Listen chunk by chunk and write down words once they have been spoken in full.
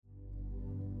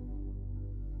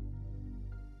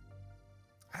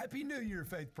Happy New Year,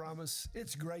 Faith Promise.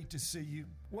 It's great to see you.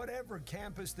 Whatever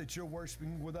campus that you're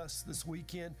worshiping with us this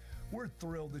weekend, we're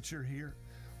thrilled that you're here.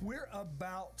 We're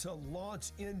about to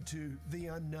launch into the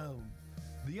unknown.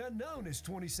 The unknown is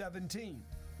 2017.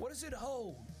 What does it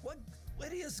hold? What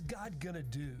is God going to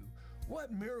do?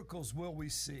 What miracles will we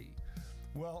see?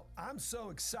 Well, I'm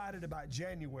so excited about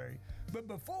January, but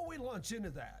before we launch into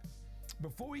that,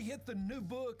 before we hit the new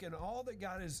book and all that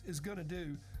God is going to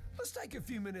do, let's take a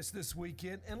few minutes this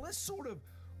weekend and let's sort of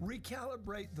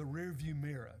recalibrate the rearview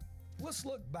mirror. Let's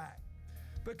look back,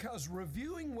 because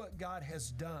reviewing what God has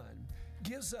done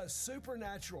gives us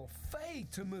supernatural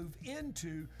faith to move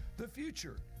into the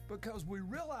future, because we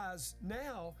realize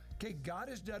now, okay, God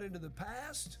has done it in the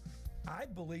past. I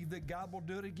believe that God will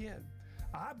do it again.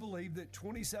 I believe that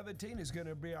 2017 is going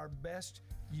to be our best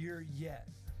year yet.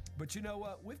 But you know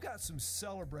what? We've got some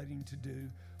celebrating to do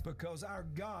because our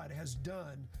God has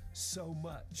done so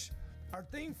much. Our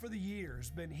theme for the year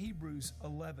has been Hebrews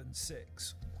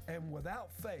 11:6. And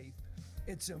without faith,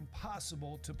 it's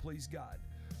impossible to please God.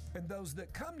 And those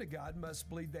that come to God must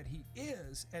believe that He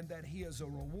is, and that He is a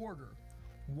rewarder,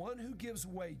 one who gives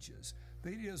wages,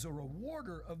 that He is a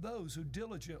rewarder of those who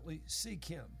diligently seek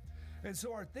Him. And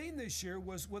so our theme this year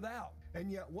was without. And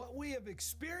yet what we have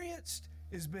experienced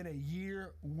has been a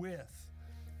year with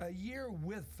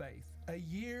faith, a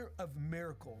year of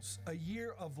miracles, a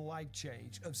year of life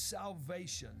change, of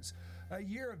salvations, a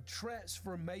year of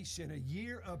transformation, a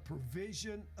year of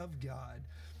provision of God.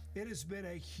 It has been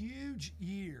a huge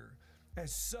year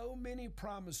as so many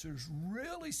promisers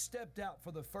really stepped out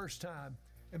for the first time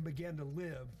and began to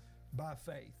live by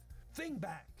faith. Think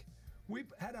back.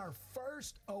 We've had our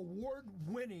first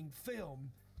award-winning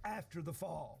film after the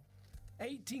fall.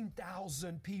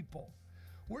 18,000 people.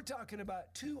 We're talking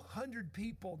about 200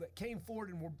 people that came forward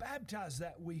and were baptized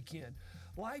that weekend.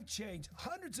 Life change.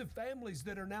 Hundreds of families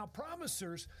that are now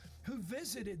promisers who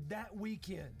visited that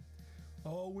weekend.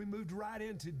 Oh, we moved right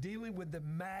into dealing with the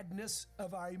madness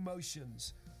of our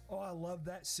emotions. Oh, I love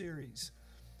that series.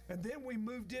 And then we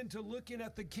moved into looking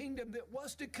at the kingdom that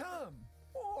was to come.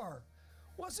 Or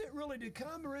was it really to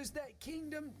come, or is that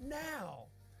kingdom now?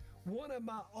 One of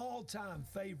my all-time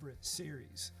favorite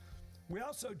series. We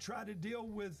also try to deal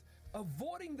with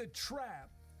avoiding the trap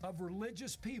of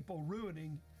religious people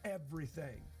ruining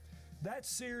everything. That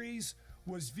series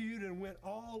was viewed and went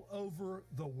all over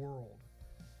the world.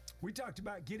 We talked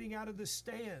about getting out of the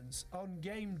stands on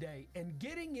game day and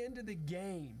getting into the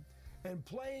game and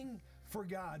playing for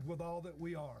God with all that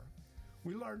we are.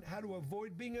 We learned how to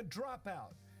avoid being a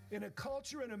dropout in a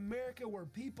culture in America where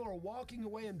people are walking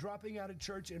away and dropping out of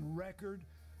church in record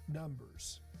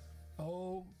numbers.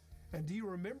 Oh, and do you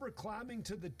remember climbing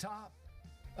to the top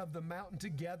of the mountain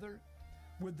together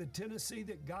with the Tennessee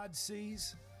that God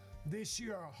sees? This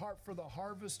year, our Heart for the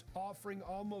Harvest offering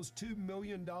almost $2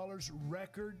 million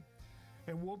record.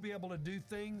 And we'll be able to do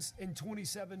things in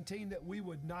 2017 that we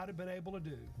would not have been able to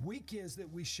do. Weekends that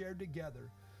we shared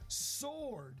together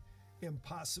soared in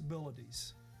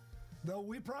possibilities. Though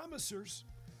we promisers,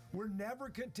 we're never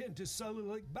content to solely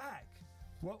look back.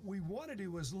 What we want to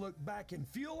do is look back and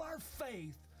fuel our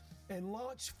faith and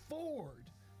launch forward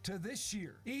to this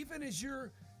year. Even as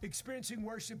you're experiencing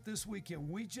worship this weekend,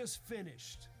 we just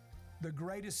finished the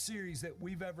greatest series that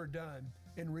we've ever done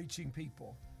in reaching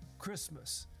people,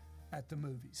 Christmas at the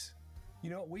movies. You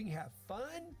know, we can have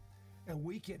fun and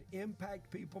we can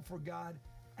impact people for God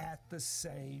at the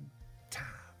same time.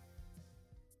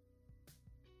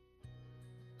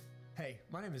 Hey,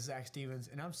 my name is Zach Stevens,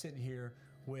 and I'm sitting here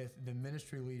with the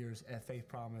ministry leaders at Faith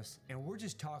Promise, and we're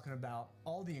just talking about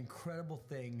all the incredible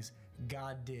things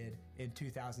God did in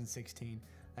 2016.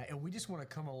 And we just want to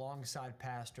come alongside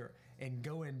Pastor and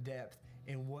go in depth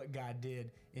in what God did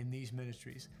in these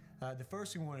ministries. The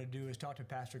first thing we want to do is talk to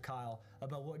Pastor Kyle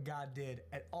about what God did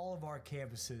at all of our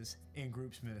campuses in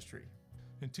groups ministry.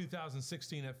 In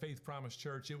 2016 at Faith Promise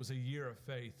Church, it was a year of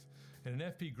faith. And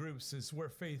in FP Groups is where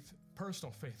faith,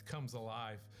 personal faith, comes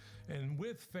alive. And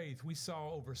with faith, we saw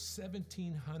over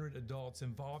 1,700 adults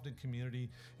involved in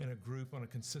community in a group on a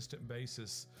consistent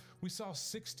basis. We saw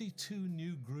 62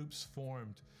 new groups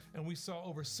formed, and we saw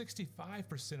over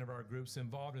 65% of our groups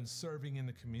involved in serving in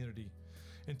the community.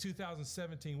 In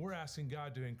 2017, we're asking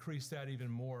God to increase that even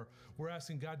more. We're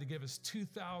asking God to give us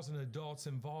 2,000 adults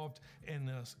involved in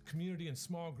the community and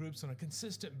small groups on a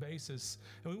consistent basis.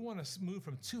 And we want to move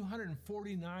from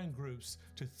 249 groups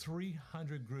to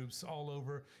 300 groups all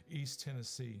over East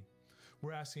Tennessee.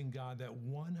 We're asking God that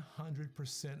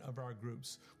 100% of our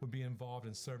groups would be involved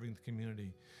in serving the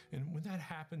community. And when that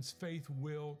happens, faith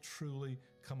will truly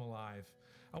come alive.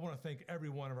 I want to thank every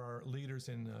one of our leaders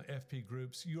in FP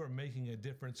groups. You are making a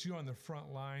difference. You're on the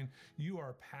front line. You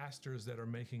are pastors that are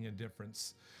making a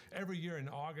difference. Every year in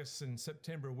August and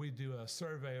September, we do a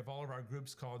survey of all of our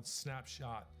groups called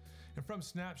Snapshot. And from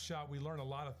Snapshot, we learn a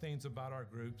lot of things about our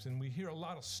groups, and we hear a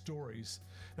lot of stories.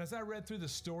 And as I read through the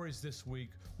stories this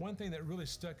week, one thing that really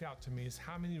stuck out to me is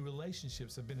how many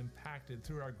relationships have been impacted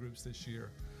through our groups this year.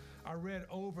 I read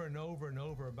over and over and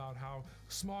over about how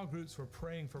small groups were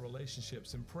praying for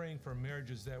relationships and praying for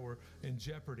marriages that were in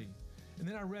jeopardy. And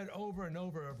then I read over and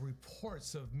over of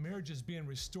reports of marriages being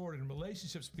restored and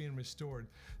relationships being restored.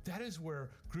 That is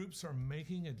where groups are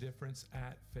making a difference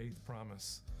at Faith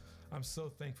Promise. I'm so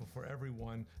thankful for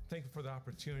everyone, thankful for the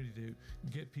opportunity to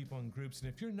get people in groups. And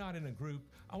if you're not in a group,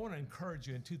 I want to encourage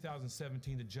you in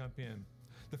 2017 to jump in.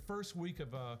 The first week of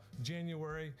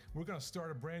January, we're going to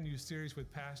start a brand new series with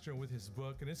Pastor and with his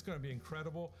book, and it's going to be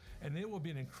incredible. And it will be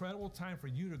an incredible time for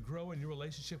you to grow in your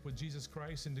relationship with Jesus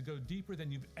Christ and to go deeper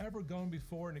than you've ever gone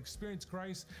before and experience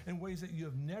Christ in ways that you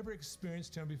have never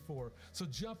experienced him before. So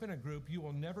jump in a group. You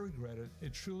will never regret it.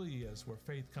 It truly is where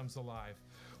faith comes alive.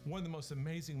 One of the most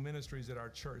amazing ministries at our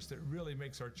church that really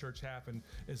makes our church happen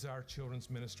is our children's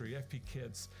ministry, FP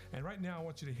Kids. And right now, I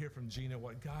want you to hear from Gina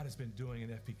what God has been doing in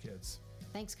FP Kids.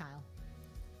 Thanks, Kyle.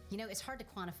 You know, it's hard to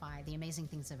quantify the amazing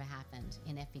things that have happened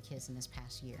in FP Kids in this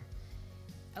past year.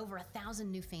 Over 1,000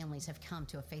 new families have come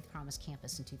to a Faith Promise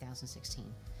campus in 2016.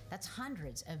 That's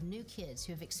hundreds of new kids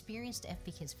who have experienced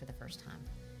FP Kids for the first time.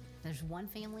 There's one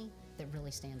family that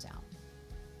really stands out.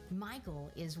 Michael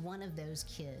is one of those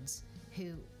kids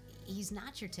who, he's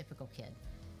not your typical kid.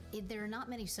 There are not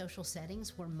many social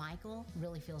settings where Michael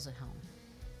really feels at home.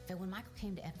 But when Michael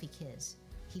came to FP Kids,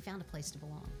 he found a place to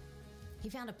belong. He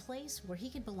found a place where he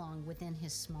could belong within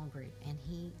his small group, and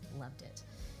he loved it.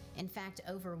 In fact,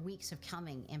 over weeks of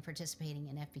coming and participating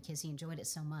in FP Kids, he enjoyed it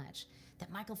so much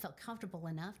that Michael felt comfortable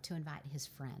enough to invite his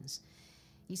friends.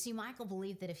 You see, Michael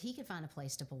believed that if he could find a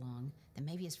place to belong, then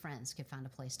maybe his friends could find a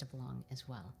place to belong as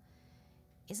well.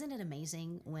 Isn't it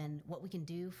amazing when what we can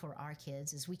do for our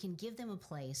kids is we can give them a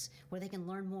place where they can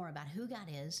learn more about who God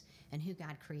is and who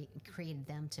God created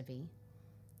them to be?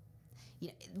 You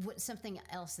know, something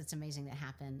else that's amazing that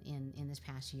happened in this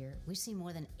past year, we've seen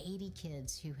more than 80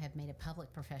 kids who have made a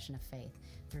public profession of faith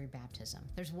through baptism.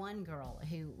 There's one girl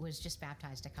who was just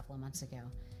baptized a couple of months ago.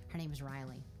 Her name is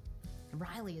Riley.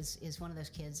 Riley is one of those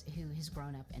kids who has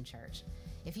grown up in church.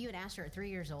 If you had asked her at 3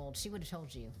 years old, she would have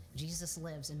told you, Jesus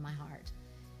lives in my heart.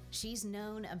 She's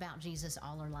known about Jesus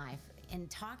all her life, and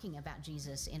talking about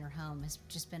Jesus in her home has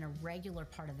just been a regular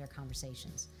part of their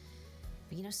conversations.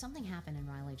 But you know, something happened in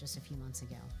Riley just a few months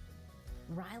ago.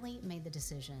 Riley made the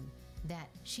decision that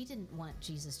she didn't want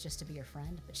Jesus just to be her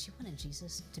friend, but she wanted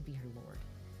Jesus to be her Lord.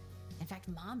 In fact,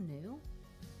 Mom knew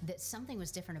that something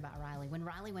was different about Riley. When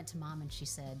Riley went to Mom and she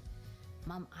said,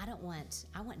 Mom,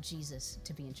 I want Jesus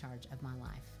to be in charge of my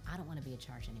life. I don't want to be in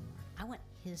charge anymore. I want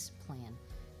his plan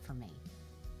for me.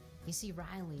 You see,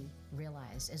 Riley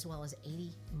realized, as well as 80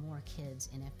 more kids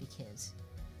in FP Kids,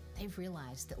 they've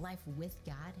realized that life with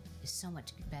God is so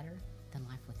much better than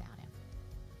life without him.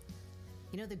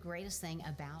 You know, the greatest thing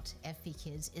about FP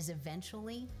Kids is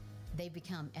eventually they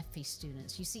become FP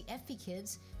students. You see, FP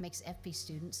Kids makes FP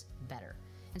students better.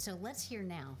 And so let's hear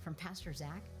now from Pastor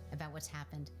Zach about what's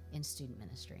happened in student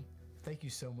ministry. Thank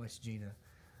you so much, Gina.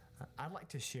 I'd like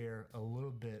to share a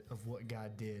little bit of what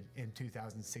God did in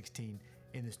 2016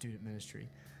 in the student ministry.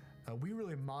 We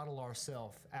really model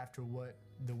ourselves after what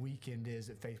the weekend is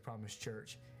at Faith Promise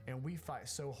Church, and we fight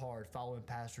so hard following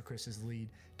Pastor Chris's lead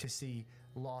to see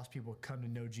lost people come to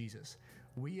know Jesus.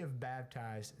 We have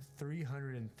baptized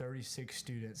 336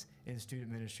 students in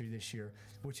student ministry this year,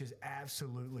 which is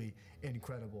absolutely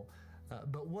incredible.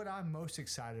 But what I'm most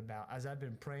excited about as I've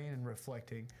been praying and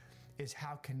reflecting is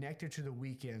how connected to the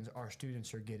weekends our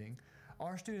students are getting.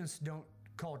 Our students don't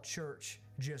call church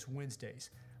just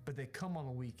Wednesdays, but they come on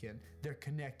the weekend. They're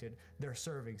connected. They're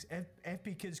serving.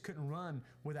 FP Kids couldn't run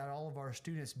without all of our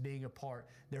students being a part.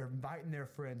 They're inviting their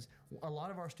friends. A lot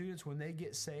of our students, when they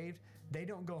get saved, they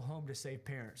don't go home to save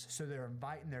parents, so they're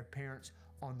inviting their parents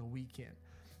on the weekend.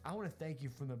 I want to thank you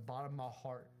from the bottom of my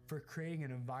heart for creating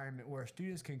an environment where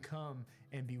students can come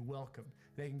and be welcomed.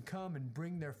 They can come and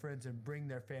bring their friends and bring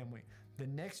their family. The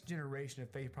next generation of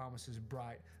Faith Promise is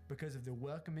bright because of the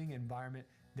welcoming environment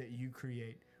that you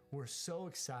create. We're so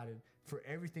excited for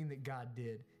everything that God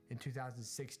did in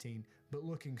 2016, but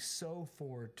looking so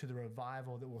forward to the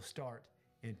revival that will start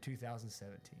in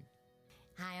 2017.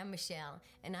 Hi, I'm Michelle,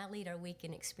 and I lead our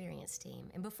Weekend Experience team.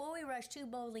 And before we rush too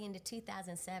boldly into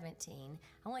 2017,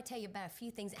 I want to tell you about a few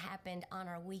things that happened on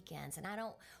our weekends. And I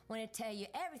don't want to tell you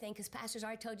everything because Pastor's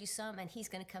already told you some, and he's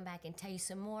going to come back and tell you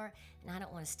some more. And I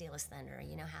don't want to steal his thunder.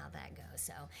 You know how that goes.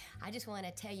 So I just want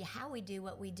to tell you how we do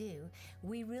what we do.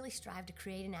 We really strive to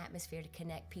create an atmosphere to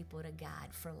connect people to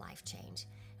God for life change.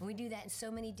 And we do that in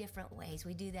so many different ways.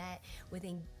 We do that with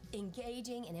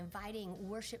engaging and inviting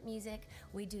worship music.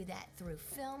 We do that through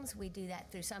films. We do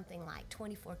that through something like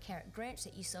 24 Karat Grinch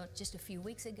that you saw just a few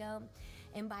weeks ago.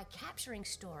 And by capturing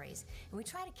stories, and we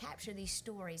try to capture these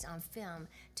stories on film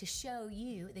to show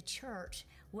you, the church,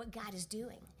 what God is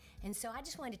doing. And so I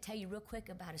just wanted to tell you real quick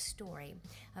about a story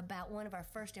about one of our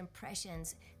first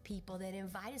impressions people that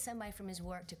invited somebody from his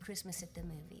work to Christmas at the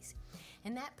movies.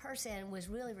 And that person was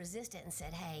really resistant and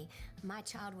said, hey, my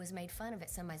child was made fun of at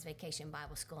somebody's vacation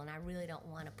Bible school, and I really don't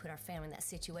want to put our family in that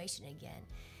situation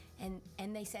again.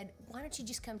 And they said, why don't you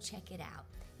just come check it out?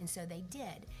 And so they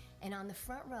did. And on the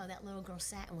front row, that little girl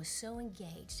sat and was so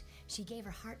engaged, she gave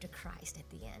her heart to Christ at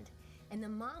the end. And the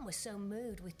mom was so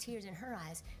moved with tears in her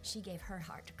eyes, she gave her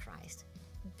heart to Christ.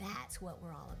 That's what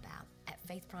we're all about at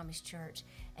Faith Promise Church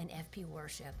and FP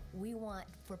Worship. We want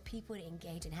for people to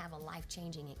engage and have a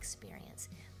life-changing experience.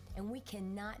 And we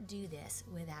cannot do this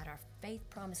without our Faith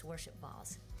Promise Worship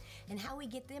Balls. And how we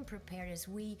get them prepared is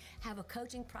we have a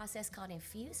coaching process called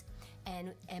Infuse,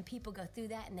 and people go through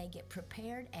that and they get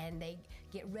prepared and they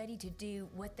get ready to do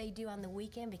what they do on the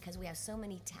weekend because we have so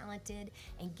many talented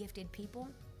and gifted people.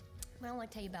 I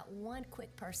want to tell you about one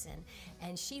quick person,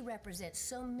 and she represents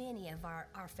so many of our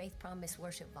Faith Promise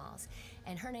worship balls,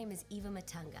 and her name is Eva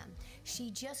Matunga.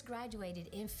 She just graduated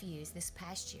Infuse this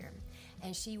past year,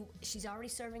 and she's already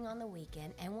serving on the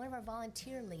weekend, and one of our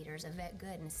volunteer leaders, Yvette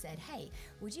Gooden, said, hey,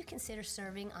 would you consider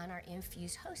serving on our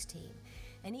Infuse host team?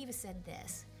 And Eva said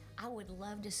this, I would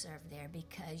love to serve there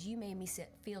because you made me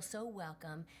feel so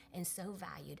welcome and so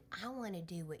valued. I want to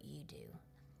do what you do.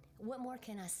 What more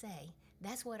can I say?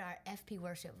 That's what our FP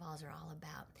Worship Balls are all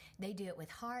about. They do it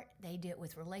with heart, they do it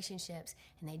with relationships,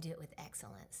 and they do it with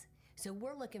excellence. So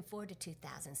we're looking forward to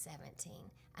 2017,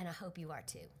 and I hope you are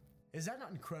too. Is that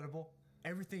not incredible?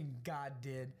 Everything God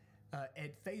did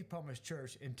at Faith Promise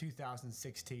Church in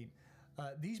 2016.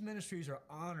 These ministries are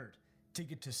honored to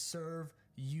get to serve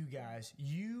you guys.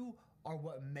 You are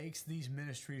what makes these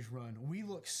ministries run. We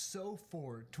look so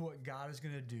forward to what God is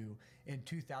going to do in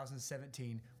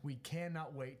 2017. We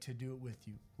cannot wait to do it with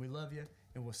you. We love you,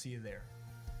 and we'll see you there.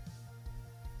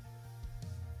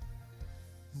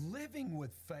 Living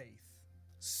with faith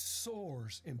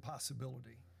soars in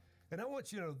possibility. And I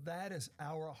want you to know that is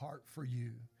our heart for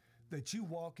you, that you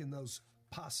walk in those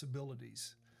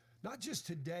possibilities, not just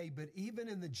today, but even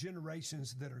in the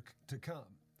generations that are to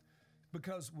come.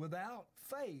 Because without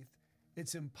faith,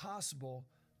 it's impossible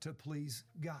to please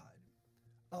God.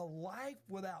 A life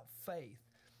without faith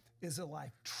is a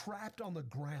life trapped on the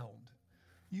ground.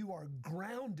 You are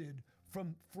grounded for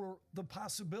the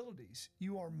possibilities.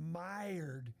 You are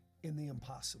mired in the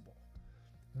impossible.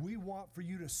 We want for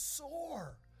you to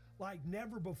soar like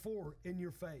never before in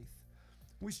your faith.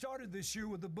 We started this year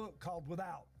with a book called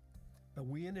Without, and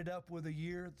we ended up with a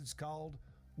year that's called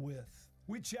With.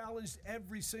 We challenged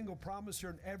every single promiser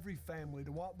in every family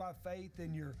to walk by faith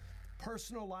in your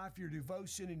personal life, your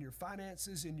devotion, in your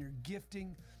finances, in your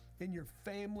gifting, in your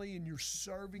family, in your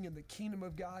serving in the kingdom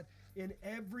of God, in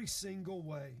every single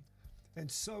way.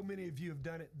 And so many of you have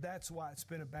done it. That's why it's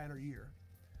been a banner year.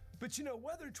 But you know,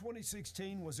 whether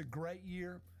 2016 was a great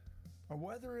year or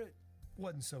whether it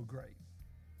wasn't so great,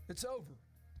 it's over.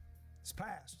 It's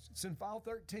past. It's in file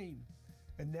 13.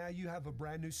 And now you have a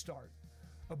brand new start.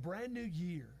 A brand new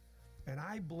year, and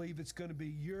I believe it's going to be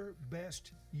your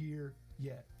best year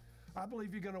yet. I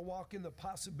believe you're going to walk in the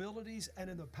possibilities and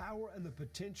in the power and the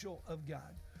potential of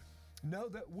God. Know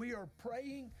that we are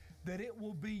praying that it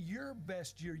will be your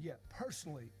best year yet,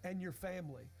 personally and your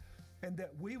family, and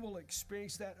that we will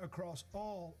experience that across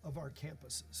all of our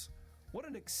campuses. What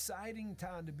an exciting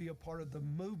time to be a part of the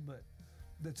movement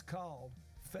that's called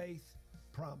Faith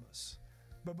Promise.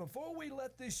 But before we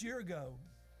let this year go,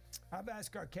 I've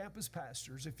asked our campus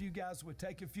pastors if you guys would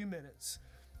take a few minutes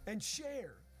and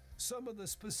share some of the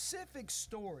specific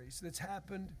stories that's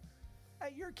happened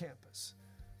at your campus.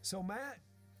 So Matt,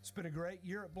 it's been a great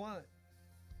year at Blount.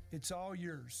 It's all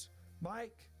yours.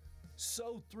 Mike,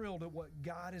 so thrilled at what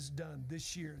God has done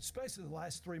this year, especially the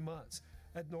last 3 months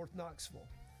at North Knoxville.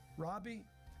 Robbie,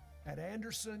 at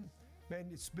Anderson, man,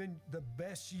 it's been the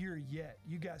best year yet.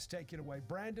 You guys take it away.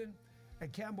 Brandon,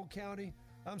 at Campbell County,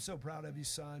 I'm so proud of you,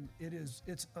 son.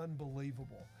 It's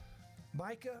unbelievable.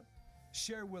 Micah,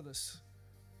 share with us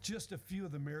just a few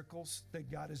of the miracles that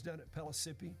God has done at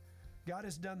Pellissippi. God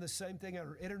has done the same thing at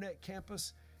our internet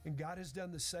campus, and God has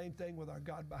done the same thing with our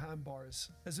God Behind Bars.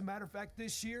 As a matter of fact,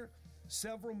 this year,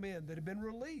 several men that have been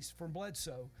released from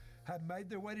Bledsoe have made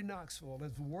their way to Knoxville and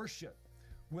have worshiped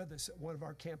with us at one of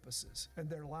our campuses, and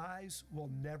their lives will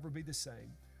never be the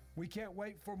same. We can't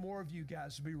wait for more of you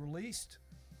guys to be released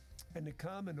and to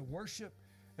come and to worship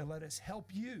and let us help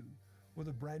you with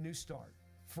a brand new start.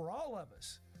 For all of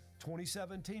us,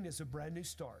 2017 is a brand new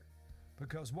start,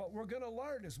 because what we're going to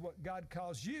learn is what God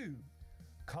calls you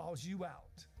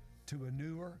out to a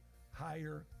newer,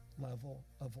 higher level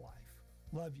of life.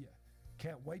 Love you.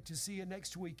 Can't wait to see you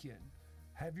next weekend.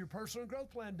 Have your personal growth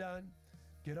plan done.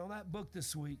 Get on that book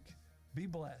this week. Be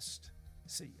blessed.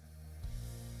 See ya.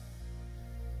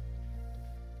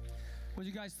 What do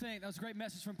you guys think? That was a great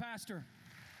message from Pastor.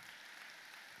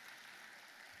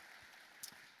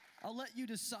 I'll let you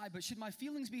decide, but should my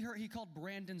feelings be hurt? He called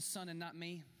Brandon son and not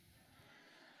me.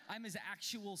 I'm his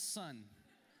actual son.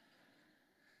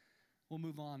 We'll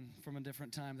move on from a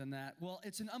different time than that. Well,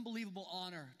 it's an unbelievable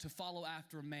honor to follow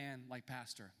after a man like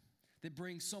Pastor that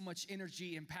brings so much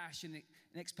energy and passion and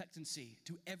expectancy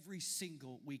to every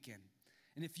single weekend.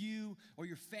 And if you or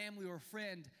your family or a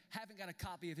friend haven't got a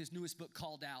copy of his newest book,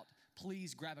 Called Out,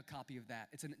 please grab a copy of that.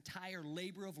 It's an entire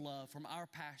labor of love from our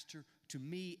pastor to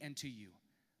me and to you.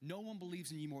 No one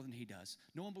believes in you more than he does.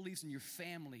 No one believes in your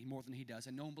family more than he does.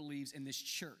 And no one believes in this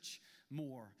church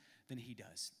more than he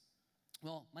does.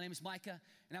 Well, my name is Micah,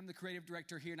 and I'm the creative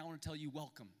director here, and I want to tell you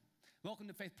welcome. Welcome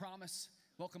to Faith Promise.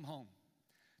 Welcome home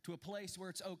to a place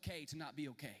where it's okay to not be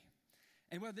okay.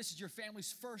 And whether this is your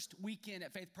family's first weekend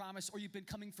at Faith Promise or you've been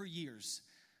coming for years,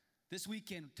 this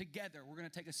weekend together we're going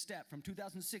to take a step from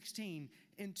 2016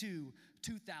 into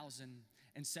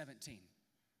 2017.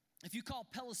 If you call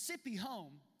Pellissippi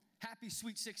home, happy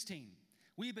Sweet 16.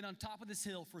 We've been on top of this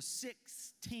hill for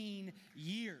 16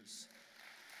 years.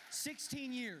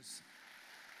 16 years.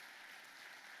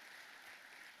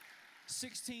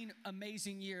 16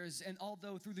 amazing years, and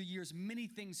although through the years many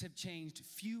things have changed,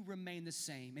 few remain the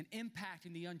same, and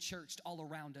impacting the unchurched all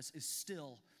around us is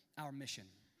still our mission.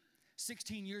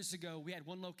 16 years ago, we had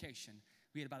one location.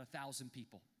 We had about 1,000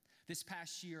 people. This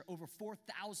past year, over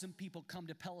 4,000 people come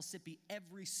to Pellissippi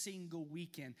every single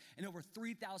weekend, and over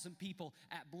 3,000 people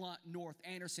at Blunt, North,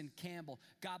 Anderson, Campbell,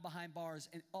 God Behind Bars,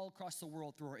 and all across the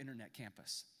world through our internet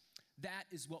campus. That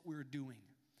is what we're doing.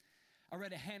 I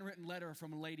read a handwritten letter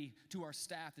from a lady to our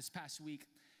staff this past week,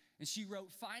 and she wrote,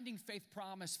 finding Faith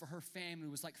Promise for her family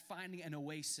was like finding an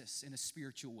oasis in a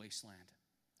spiritual wasteland.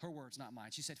 Her words, not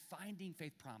mine. She said, finding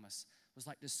Faith Promise was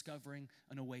like discovering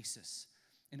an oasis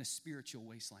in a spiritual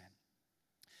wasteland.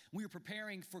 We were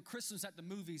preparing for Christmas at the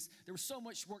movies. There was so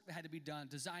much work that had to be done,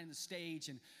 designing the stage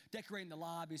and decorating the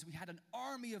lobbies. We had an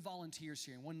army of volunteers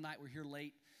here, and one night we're here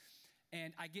late,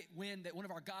 and I get wind that one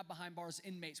of our God Behind Bars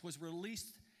inmates was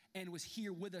released and was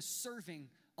here with us serving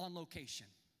on location.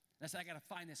 And I said, I got to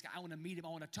find this guy. I want to meet him. I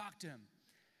want to talk to him.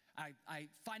 I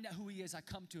find out who he is. I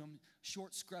come to him,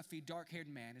 short, scruffy, dark-haired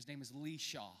man. His name is Lee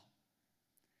Shaw.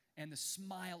 And the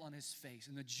smile on his face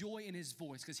and the joy in his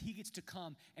voice, because he gets to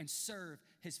come and serve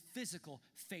his physical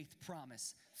Faith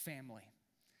Promise family.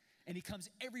 And he comes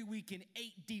every weekend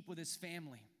 8 deep with his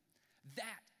family.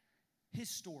 That, his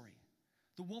story,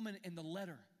 the woman in the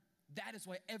letter, that is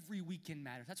why every weekend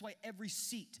matters. That's why every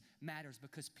seat matters,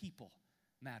 because people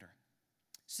matter.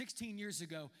 16 years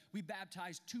ago, we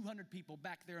baptized 200 people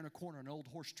back there in a corner, an old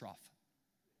horse trough.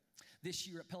 This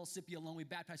year at Pellissippi alone, we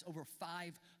baptized over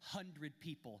 500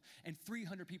 people and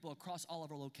 300 people across all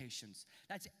of our locations.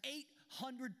 That's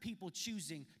 800 people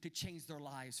choosing to change their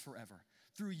lives forever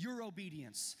through your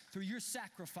obedience, through your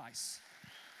sacrifice.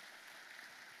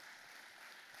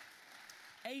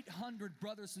 800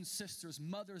 brothers and sisters,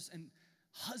 mothers and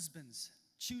husbands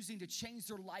choosing to change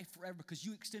their life forever because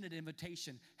you extended an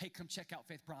invitation. Hey, come check out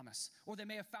Faith Promise. Or they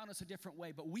may have found us a different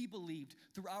way, but we believed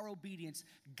through our obedience,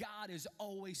 God is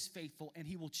always faithful and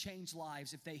he will change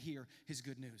lives if they hear his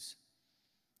good news.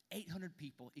 800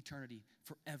 people, eternity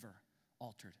forever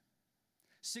altered.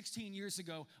 16 years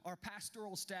ago, our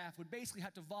pastoral staff would basically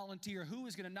have to volunteer who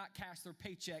is going to not cash their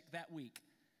paycheck that week.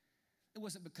 It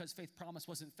wasn't because Faith Promise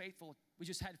wasn't faithful. We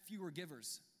just had fewer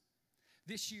givers.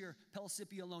 This year,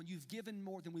 Pellissippi alone, you've given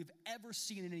more than we've ever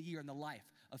seen in a year in the life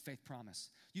of Faith Promise.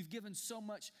 You've given so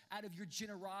much out of your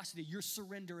generosity, your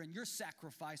surrender, and your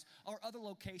sacrifice. Our other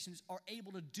locations are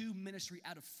able to do ministry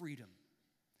out of freedom.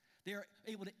 They are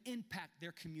able to impact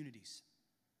their communities.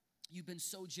 You've been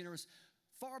so generous,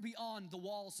 far beyond the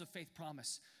walls of Faith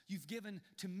Promise. You've given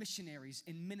to missionaries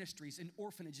and ministries and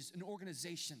orphanages and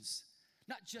organizations,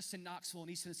 not just in Knoxville and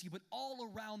East Tennessee, but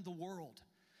all around the world.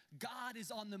 God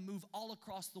is on the move all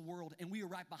across the world, and we are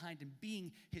right behind him,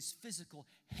 being his physical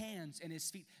hands and his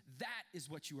feet. That is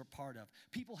what you are part of.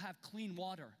 People have clean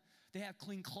water. They have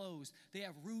clean clothes. They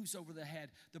have roofs over their head.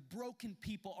 The broken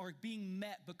people are being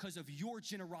met because of your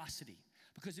generosity,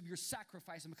 because of your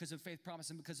sacrifice, and because of Faith Promise,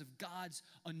 and because of God's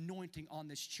anointing on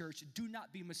this church. Do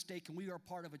not be mistaken. We are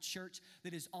part of a church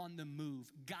that is on the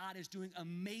move. God is doing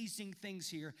amazing things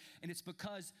here, and it's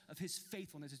because of his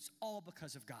faithfulness. It's all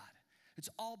because of God. It's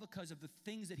all because of the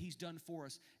things that he's done for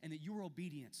us and that your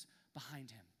obedience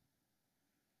behind him.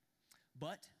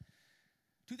 But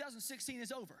 2016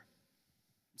 is over.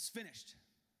 It's finished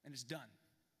and it's done.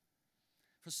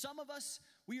 For some of us,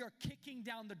 we are kicking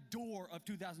down the door of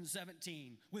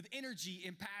 2017 with energy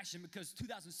and passion because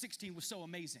 2016 was so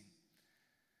amazing.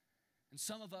 And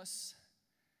some of us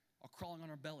are crawling on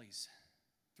our bellies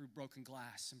through broken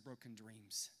glass and broken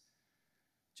dreams,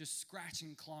 just scratching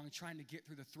and clawing, trying to get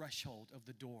through the threshold of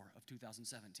the door of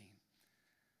 2017.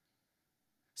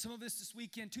 Some of us this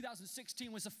weekend,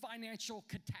 2016 was a financial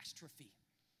catastrophe.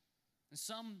 And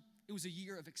some, it was a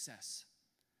year of excess.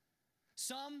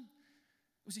 Some,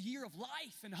 it was a year of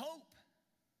life and hope.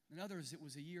 And others, it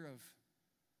was a year of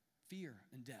fear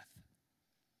and death.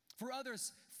 For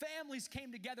others, families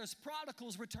came together as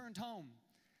prodigals returned home.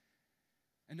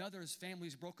 And others,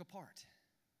 families broke apart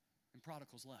and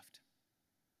prodigals left.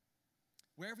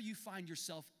 Wherever you find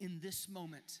yourself in this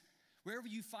moment, wherever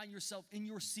you find yourself in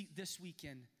your seat this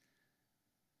weekend,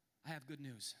 I have good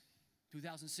news.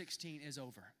 2016 is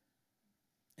over.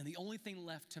 And the only thing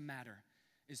left to matter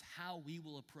is how we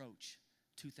will approach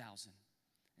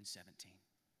 2017.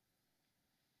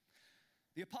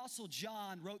 The Apostle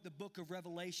John wrote the book of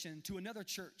Revelation to another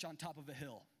church on top of a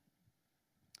hill.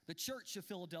 The church of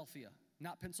Philadelphia,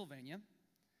 not Pennsylvania.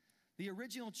 The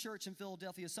original church in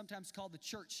Philadelphia is sometimes called the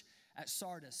church at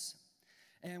Sardis.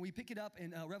 And we pick it up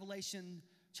in Revelation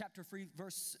chapter 3,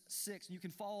 verse 6. And you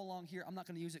can follow along here. I'm not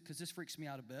going to use it because this freaks me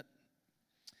out a bit.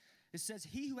 It says,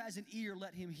 he who has an ear,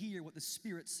 let him hear what the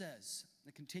Spirit says.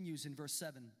 It continues in verse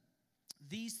 7.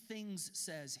 These things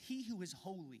says, he who is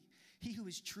holy, he who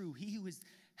is true, he who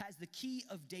has the key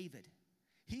of David,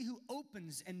 he who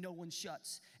opens and no one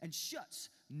shuts, and shuts,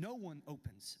 no one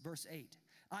opens. Verse 8,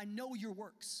 I know your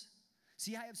works.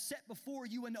 See, I have set before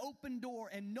you an open door,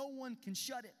 and no one can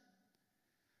shut it.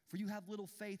 For you have little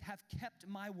faith, have kept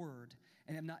my word,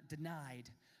 and have not denied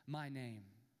my name.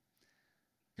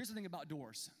 Here's the thing about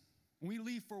doors. When we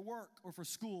leave for work or for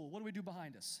school, what do we do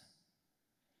behind us?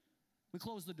 We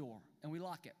close the door and we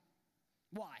lock it.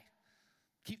 Why?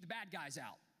 Keep the bad guys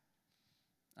out.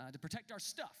 To protect our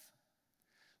stuff.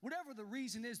 Whatever the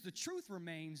reason is, the truth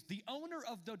remains, the owner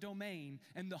of the domain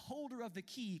and the holder of the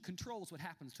key controls what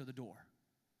happens to the door.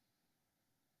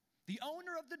 The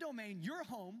owner of the domain, your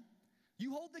home,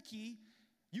 you hold the key,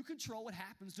 you control what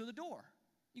happens to the door.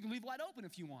 You can leave it wide open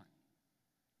if you want.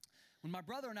 When my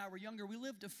brother and I were younger, we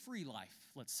lived a free life,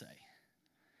 let's say.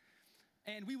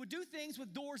 And we would do things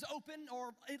with doors open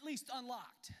or at least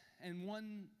unlocked. And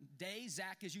one day,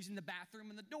 Zach is using the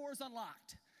bathroom and the door is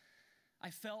unlocked.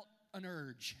 I felt an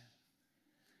urge.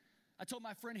 I told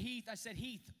my friend Heath, I said,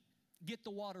 Heath, get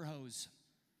the water hose.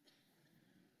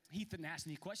 Heath didn't ask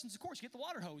any questions. Of course, get the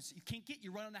water hose. You can't get,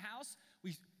 you run in the house.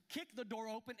 We kick the door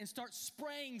open and start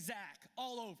spraying Zach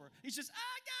all over. He's just,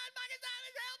 oh God, my God,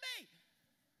 help me.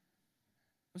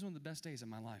 It was one of the best days of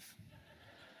my life.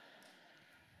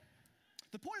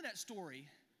 The point of that story,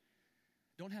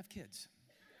 don't have kids.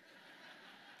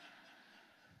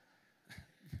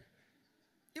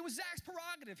 It was Zach's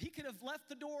prerogative. He could have left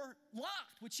the door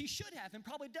locked, which he should have and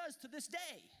probably does to this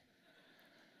day.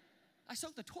 I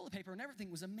soaked the toilet paper and everything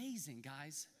was amazing,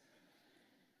 guys.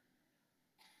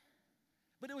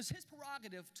 But it was his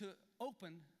prerogative to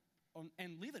open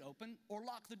and leave it open or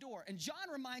lock the door. And John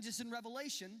reminds us in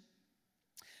Revelation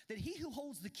that he who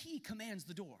holds the key commands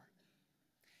the door.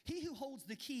 He who holds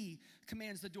the key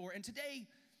commands the door. And today,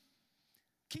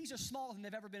 keys are smaller than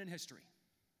they've ever been in history.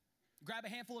 Grab a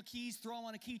handful of keys, throw them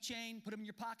on a keychain, put them in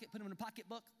your pocket, put them in a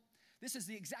pocketbook. This is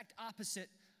the exact opposite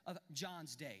of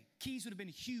John's day. Keys would have been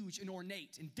huge and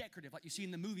ornate and decorative, like you see in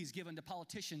the movies given to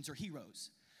politicians or heroes.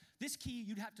 This key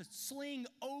you'd have to sling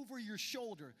over your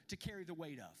shoulder to carry the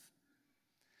weight of.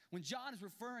 When John is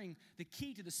referring the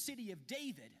key to the city of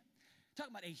David,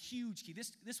 talking about a huge key.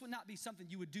 This would not be something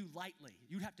you would do lightly.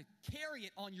 You'd have to carry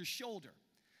it on your shoulder.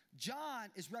 John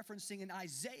is referencing in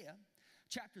Isaiah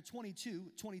chapter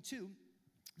 22,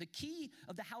 the key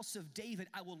of the house of David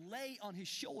I will lay on his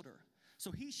shoulder.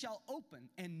 So he shall open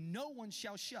and no one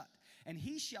shall shut. And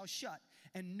he shall shut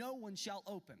and no one shall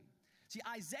open. See,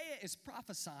 Isaiah is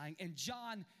prophesying and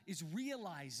John is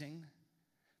realizing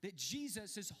that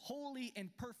Jesus' holy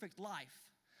and perfect life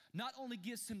not only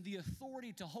gives him the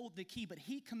authority to hold the key, but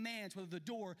he commands whether the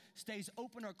door stays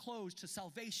open or closed to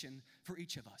salvation for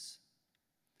each of us.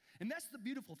 And that's the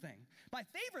beautiful thing. My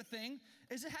favorite thing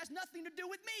is it has nothing to do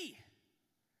with me.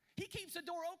 He keeps the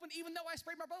door open even though I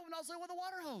sprayed my boat nozzle with a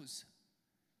water hose.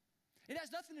 It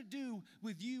has nothing to do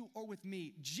with you or with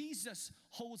me. Jesus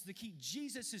holds the key.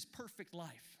 Jesus' perfect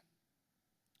life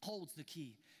holds the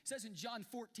key. It says in John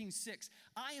 14:6,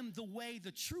 I am the way,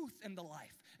 the truth, and the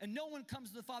life, and no one comes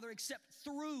to the Father except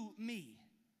through me.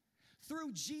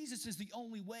 Through Jesus is the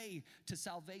only way to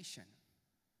salvation.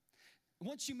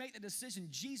 Once you make the decision,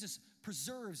 Jesus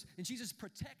preserves and Jesus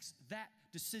protects that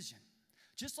decision.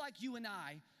 Just like you and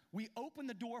I, we open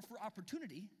the door for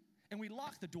opportunity and we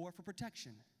lock the door for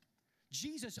protection.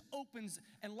 Jesus opens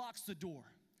and locks the door.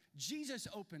 Jesus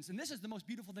opens, and this is the most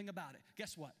beautiful thing about it.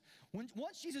 Guess what?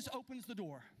 Once Jesus opens the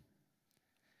door,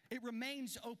 it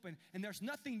remains open, and there's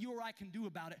nothing you or I can do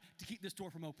about it to keep this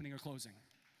door from opening or closing.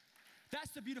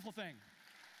 That's the beautiful thing.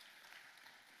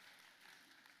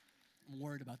 I'm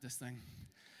worried about this thing.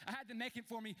 I had them make it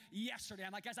for me yesterday.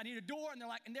 I'm like, guys, I need a door,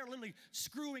 and they're literally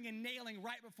screwing and nailing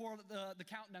right before the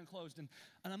countdown closed. And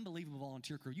an unbelievable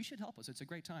volunteer crew. You should help us. It's a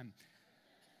great time.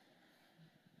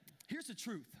 Here's the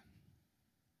truth.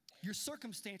 Your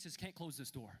circumstances can't close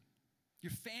this door.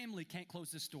 Your family can't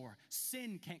close this door.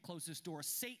 Sin can't close this door.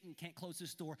 Satan can't close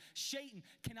this door. Satan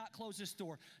cannot close this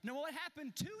door. No matter what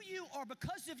happened to you or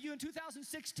because of you in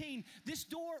 2016, this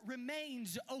door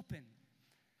remains open.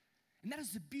 And that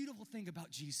is the beautiful thing about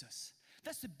Jesus.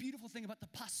 That's the beautiful thing about the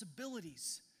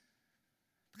possibilities.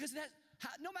 Because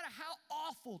no matter how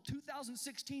awful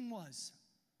 2016 was,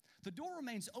 the door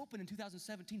remains open in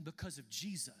 2017 because of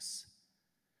Jesus.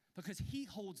 Because he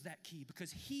holds that key,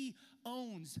 because he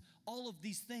owns all of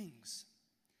these things.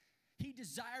 He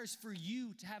desires for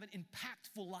you to have an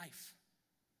impactful life.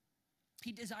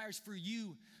 He desires for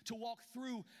you to walk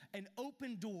through an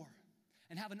open door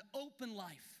and have an open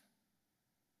life.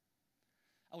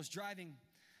 I was driving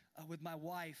with my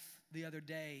wife the other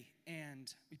day,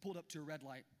 and we pulled up to a red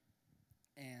light,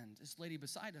 and this lady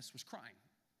beside us was crying,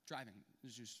 driving. It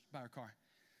was just by her car.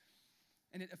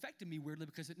 And it affected me weirdly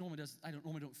because I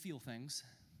normally don't feel things.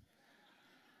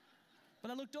 But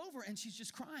I looked over and she's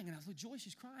just crying, and I was like, Joy,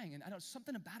 she's crying. And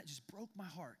something about it just broke my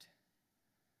heart.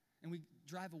 And we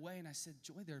drive away, and I said,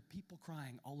 Joy, there are people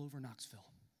crying all over Knoxville.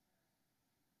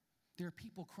 There are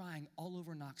people crying all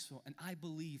over Knoxville, and I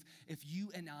believe if you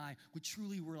and I would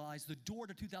truly realize the door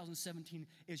to 2017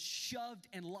 is shoved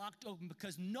and locked open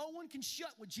because no one can shut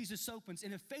what Jesus opens,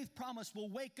 and if Faith Promise will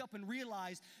wake up and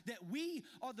realize that we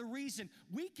are the reason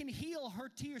we can heal her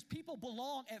tears. People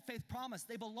belong at Faith Promise.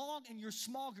 They belong in your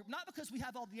small group, not because we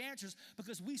have all the answers,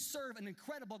 because we serve an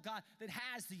incredible God that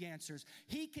has the answers.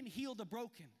 He can heal the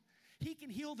broken. He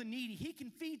can heal the needy. He can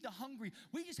feed the hungry.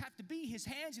 We just have to be his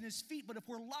hands and his feet. But if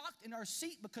we're locked in our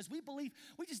seat because we believe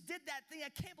we just did that thing, I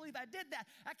can't believe I did that.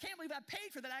 I can't believe I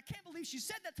paid for that. I can't believe she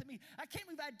said that to me. I can't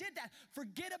believe I did that.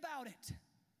 Forget about it.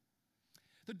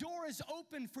 The door is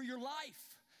open for your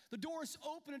life. The door is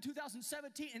open in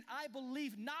 2017, and I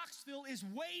believe Knoxville is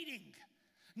waiting.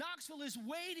 Knoxville is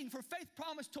waiting for Faith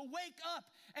Promise to wake up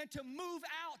and to move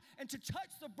out and to touch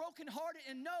the brokenhearted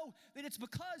and know that it's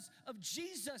because of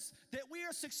Jesus that we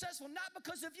are successful, not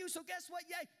because of you. So guess what?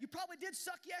 Yeah, you probably did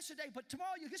suck yesterday, but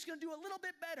tomorrow you're just going to do a little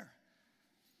bit better.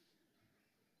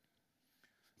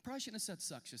 Probably shouldn't have said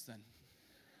sucks just then.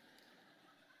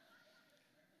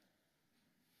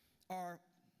 Our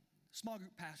small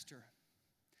group pastor,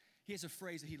 he has a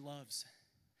phrase that he loves.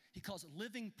 He calls it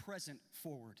living present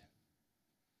forward.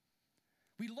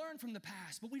 We learn from the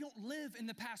past, but we don't live in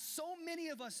the past. So many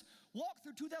of us walk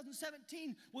through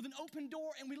 2017 with an open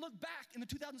door, and we look back in the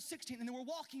 2016, and then we're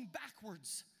walking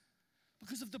backwards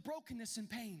because of the brokenness and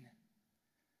pain.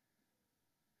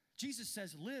 Jesus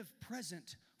says, live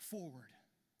present forward.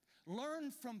 Learn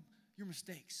from your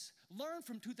mistakes. Learn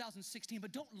from 2016,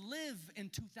 but don't live in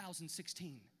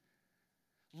 2016.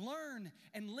 Learn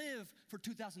and live for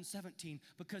 2017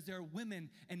 because there are women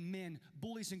and men,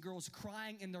 boys and girls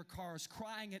crying in their cars,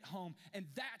 crying at home, and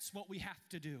that's what we have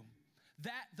to do.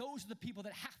 Those are the people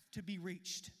that have to be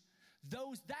reached.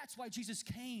 That's why Jesus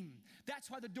came.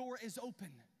 That's why the door is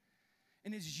open.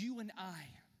 And it's you and I,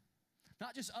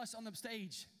 not just us on the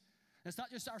stage. It's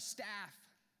not just our staff.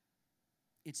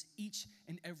 It's each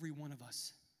and every one of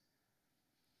us.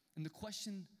 And the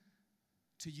question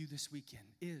to you this weekend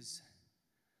is,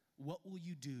 what will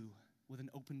you do with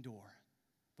an open door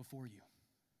before you?